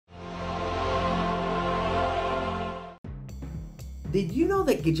Did you know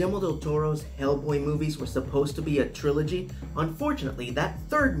that Guillermo del Toro's Hellboy movies were supposed to be a trilogy? Unfortunately, that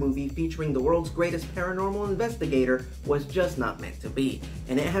third movie featuring the world's greatest paranormal investigator was just not meant to be,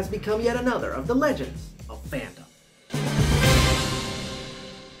 and it has become yet another of the legends of fandom.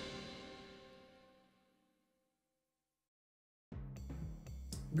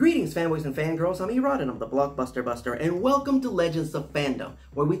 Greetings fanboys and fangirls, I'm Erodin of the Blockbuster Buster, and welcome to Legends of Fandom,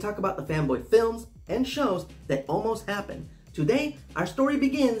 where we talk about the fanboy films and shows that almost happened. Today, our story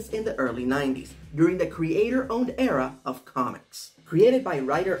begins in the early 90s, during the creator-owned era of comics. Created by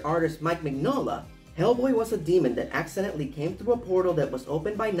writer-artist Mike Mignola, Hellboy was a demon that accidentally came through a portal that was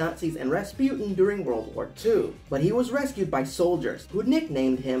opened by Nazis and Rasputin during World War II. But he was rescued by soldiers, who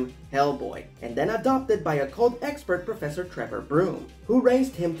nicknamed him Hellboy, and then adopted by occult expert Professor Trevor Broom, who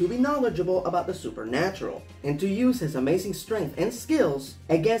raised him to be knowledgeable about the supernatural, and to use his amazing strength and skills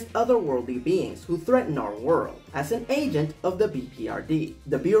against otherworldly beings who threaten our world, as an agent of the BPRD,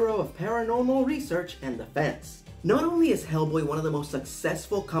 the Bureau of Paranormal Research and Defense. Not only is Hellboy one of the most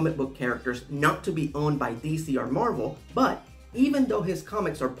successful comic book characters not to be owned by DC or Marvel, but even though his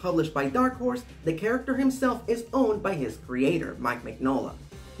comics are published by Dark Horse, the character himself is owned by his creator, Mike Mignola.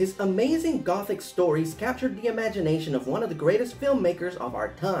 His amazing gothic stories captured the imagination of one of the greatest filmmakers of our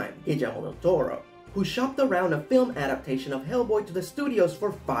time, Guillermo del Toro, who shopped around a film adaptation of Hellboy to the studios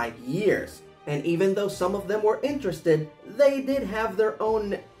for 5 years. And even though some of them were interested, they did have their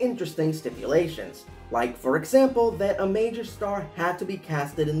own interesting stipulations. Like, for example, that a major star had to be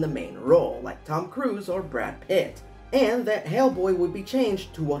casted in the main role, like Tom Cruise or Brad Pitt. And that Hellboy would be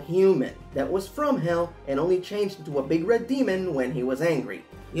changed to a human that was from hell and only changed into a big red demon when he was angry.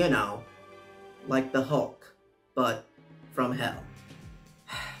 You know, like the Hulk, but from hell.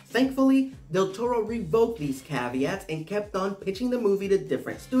 Thankfully, Del Toro revoked these caveats and kept on pitching the movie to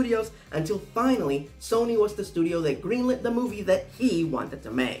different studios until finally Sony was the studio that greenlit the movie that he wanted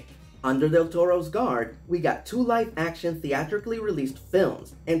to make. Under Del Toro's guard, we got 2 live-action theatrically released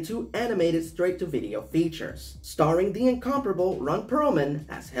films and 2 animated straight-to-video features, starring the incomparable Ron Perlman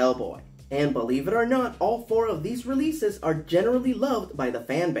as Hellboy. And believe it or not, all 4 of these releases are generally loved by the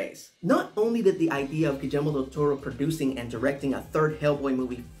fanbase. Not only did the idea of Guillermo del Toro producing and directing a third Hellboy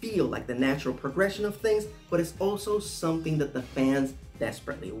movie feel like the natural progression of things, but it's also something that the fans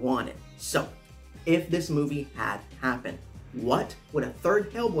desperately wanted. So, if this movie had happened, what would a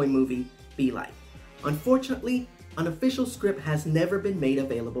third Hellboy movie be like? Unfortunately, an official script has never been made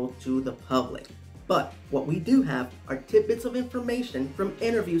available to the public. But what we do have are tidbits of information from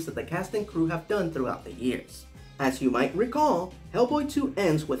interviews that the cast and crew have done throughout the years. As you might recall, Hellboy 2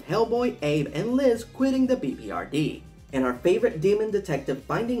 ends with Hellboy, Abe, and Liz quitting the BPRD, and our favorite demon detective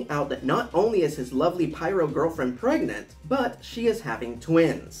finding out that not only is his lovely pyro girlfriend pregnant, but she is having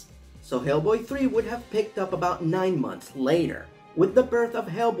twins. So Hellboy 3 would have picked up about 9 months later, with the birth of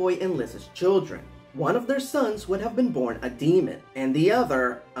Hellboy and Liz's children. One of their sons would have been born a demon, and the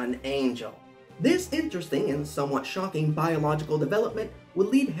other an angel. This interesting and somewhat shocking biological development would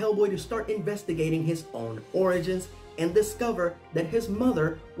lead Hellboy to start investigating his own origins and discover that his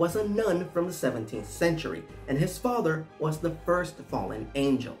mother was a nun from the 17th century, and his father was the first fallen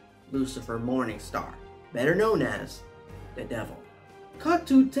angel, Lucifer Morningstar, better known as the Devil. Cut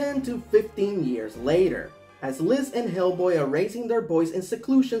to 10 to 15 years later, as Liz and Hellboy are raising their boys in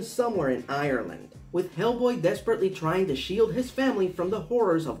seclusion somewhere in Ireland, with Hellboy desperately trying to shield his family from the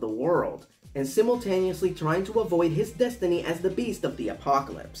horrors of the world, and simultaneously trying to avoid his destiny as the beast of the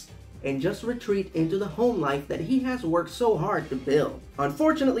apocalypse, and just retreat into the home life that he has worked so hard to build.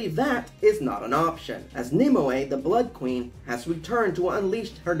 Unfortunately, that is not an option, as Nimue, the Blood Queen, has returned to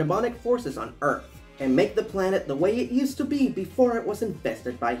unleash her demonic forces on Earth, and make the planet the way it used to be before it was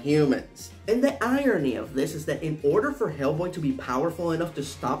infested by humans. And the irony of this is that in order for Hellboy to be powerful enough to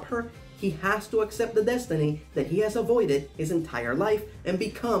stop her, he has to accept the destiny that he has avoided his entire life and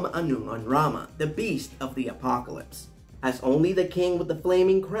become a Nungan Rama, the beast of the apocalypse, as only the king with the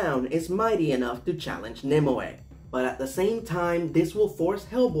flaming crown is mighty enough to challenge Nimue. But at the same time, this will force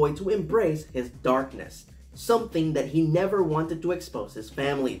Hellboy to embrace his darkness, something that he never wanted to expose his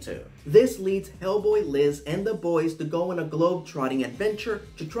family to. This leads Hellboy, Liz, and the boys to go on a globe-trotting adventure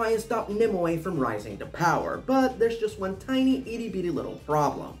to try and stop Nimue from rising to power, but there's just one tiny itty-bitty little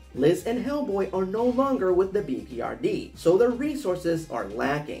problem. Liz and Hellboy are no longer with the BPRD, so their resources are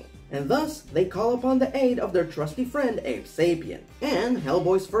lacking, and thus they call upon the aid of their trusty friend Abe Sapien, and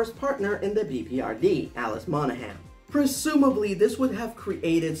Hellboy's first partner in the BPRD, Alice Monaghan. Presumably, this would have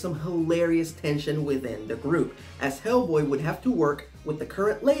created some hilarious tension within the group, as Hellboy would have to work with the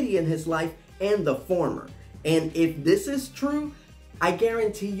current lady in his life and the former. And if this is true, I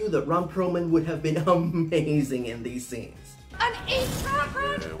guarantee you that Ron Perlman would have been amazing in these scenes. An 8-track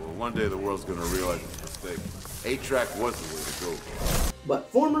run? Yeah, well, one day the world's gonna realize its mistake. 8-track was the way to go. But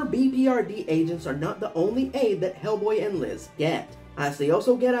former BPRD agents are not the only aid that Hellboy and Liz get, as they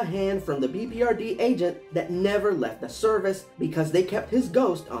also get a hand from the BPRD agent that never left the service because they kept his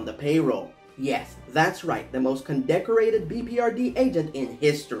ghost on the payroll. Yes, that's right, the most condecorated BPRD agent in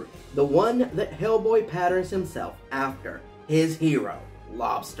history. The one that Hellboy patterns himself after. His hero,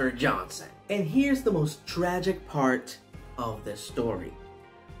 Lobster Johnson. And here's the most tragic part of this story.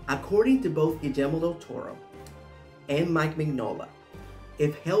 According to both Guillermo del Toro and Mike Mignola,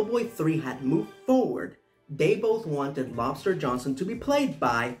 if Hellboy 3 had moved forward, they both wanted Lobster Johnson to be played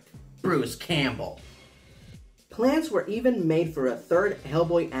by Bruce Campbell. Plans were even made for a third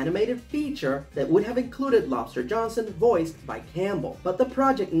Hellboy animated feature that would have included Lobster Johnson voiced by Campbell, but the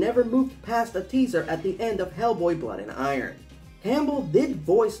project never moved past a teaser at the end of Hellboy Blood and Iron. Campbell did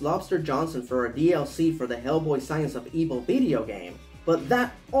voice Lobster Johnson for a DLC for the Hellboy Science of Evil video game, but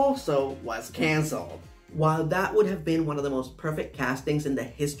that also was cancelled. While that would have been one of the most perfect castings in the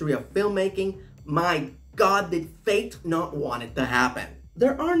history of filmmaking, my God, did fate not want it to happen.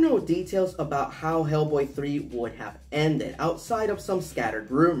 There are no details about how Hellboy 3 would have ended, outside of some scattered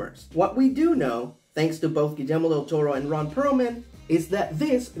rumors. What we do know, thanks to both Guillermo del Toro and Ron Perlman, is that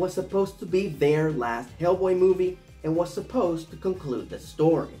this was supposed to be their last Hellboy movie and was supposed to conclude the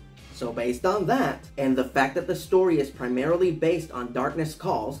story. So based on that, and the fact that the story is primarily based on Darkness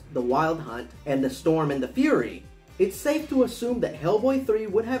Calls, The Wild Hunt, and The Storm and the Fury, it's safe to assume that Hellboy 3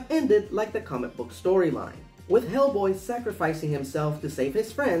 would have ended like the comic book storyline, with Hellboy sacrificing himself to save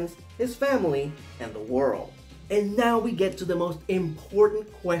his friends, his family, and the world. And now we get to the most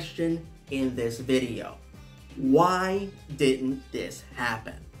important question in this video. Why didn't this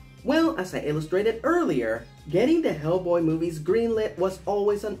happen? Well, as I illustrated earlier, getting the Hellboy movies greenlit was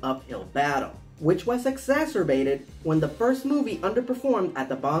always an uphill battle, which was exacerbated when the first movie underperformed at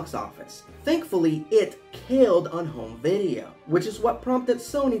the box office. Thankfully, it killed on home video, which is what prompted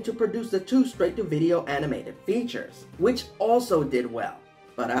Sony to produce the 2 straight-to-video animated features, which also did well.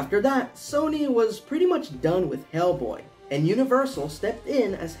 But after that, Sony was pretty much done with Hellboy, and Universal stepped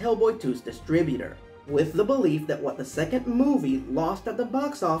in as Hellboy 2's distributor, with the belief that what the second movie lost at the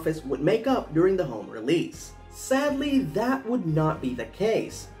box office would make up during the home release. Sadly, that would not be the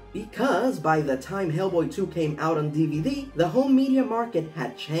case, because by the time Hellboy 2 came out on DVD, the home media market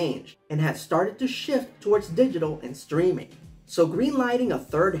had changed and had started to shift towards digital and streaming. So greenlighting a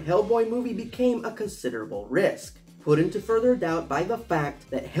third Hellboy movie became a considerable risk, put into further doubt by the fact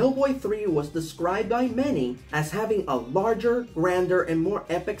that Hellboy 3 was described by many as having a larger, grander, and more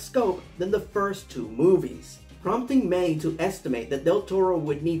epic scope than the first 2 movies, prompting many to estimate that Del Toro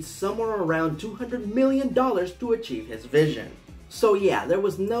would need somewhere around $200 million to achieve his vision. So yeah, there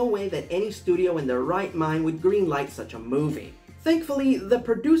was no way that any studio in their right mind would greenlight such a movie. Thankfully, the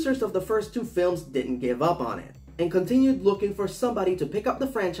producers of the first 2 films didn't give up on it, and continued looking for somebody to pick up the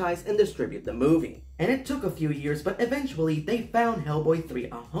franchise and distribute the movie. And it took a few years, but eventually they found Hellboy 3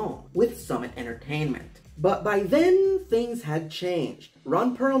 a home, with Summit Entertainment. But by then, things had changed.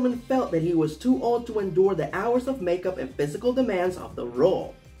 Ron Perlman felt that he was too old to endure the hours of makeup and physical demands of the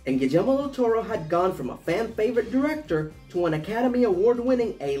role. And Guillermo del Toro had gone from a fan-favorite director to an Academy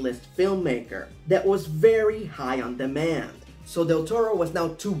Award-winning A-list filmmaker that was very high on demand. So Del Toro was now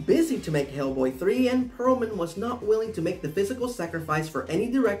too busy to make Hellboy 3, and Perlman was not willing to make the physical sacrifice for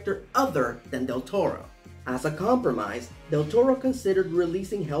any director other than Del Toro. As a compromise, Del Toro considered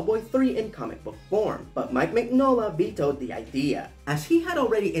releasing Hellboy 3 in comic book form, but Mike Mignola vetoed the idea, as he had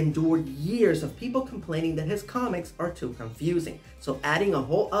already endured years of people complaining that his comics are too confusing, so adding a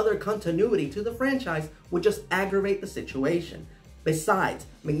whole other continuity to the franchise would just aggravate the situation. Besides,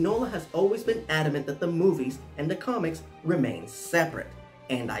 Mignola has always been adamant that the movies and the comics remain separate.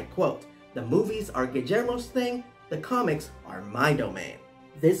 And I quote, "The movies are Guillermo's thing, the comics are my domain."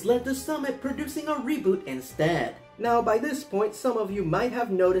 This led to Summit producing a reboot instead. Now, by this point, some of you might have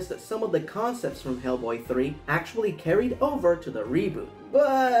noticed that some of the concepts from Hellboy 3 actually carried over to the reboot,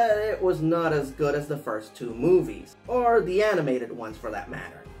 but it was not as good as the first 2 movies, or the animated ones for that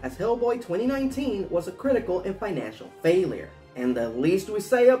matter, as Hellboy 2019 was a critical and financial failure. And the least we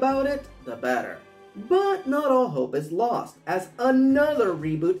say about it, the better. But not all hope is lost, as another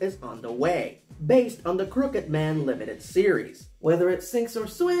reboot is on the way, based on the Crooked Man limited series. Whether it sinks or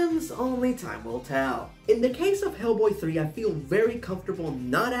swims, only time will tell. In the case of Hellboy 3, I feel very comfortable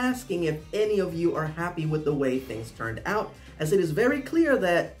not asking if any of you are happy with the way things turned out, as it is very clear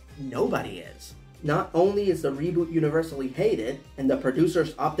that nobody is. Not only is the reboot universally hated, and the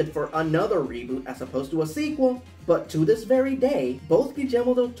producers opted for another reboot as opposed to a sequel, but to this very day, both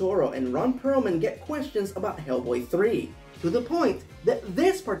Guillermo del Toro and Ron Perlman get questions about Hellboy 3. to the point that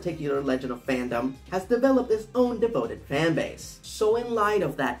this particular legend of fandom has developed its own devoted fan base. So in light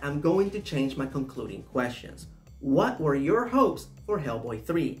of that, I'm going to change my concluding questions. What were your hopes for Hellboy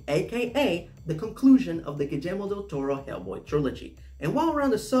 3, aka the conclusion of the Guillermo del Toro Hellboy trilogy? And while we're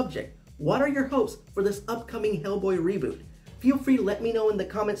on the subject, what are your hopes for this upcoming Hellboy reboot? Feel free to let me know in the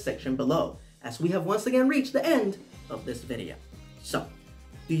comment section below, as we have once again reached the end of this video. So,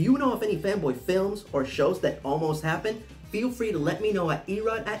 do you know of any fanboy films or shows that almost happened? Feel free to let me know at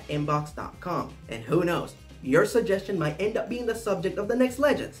erod@inbox.com. And who knows, your suggestion might end up being the subject of the next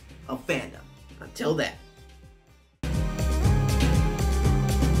Legends of Fandom. Until then.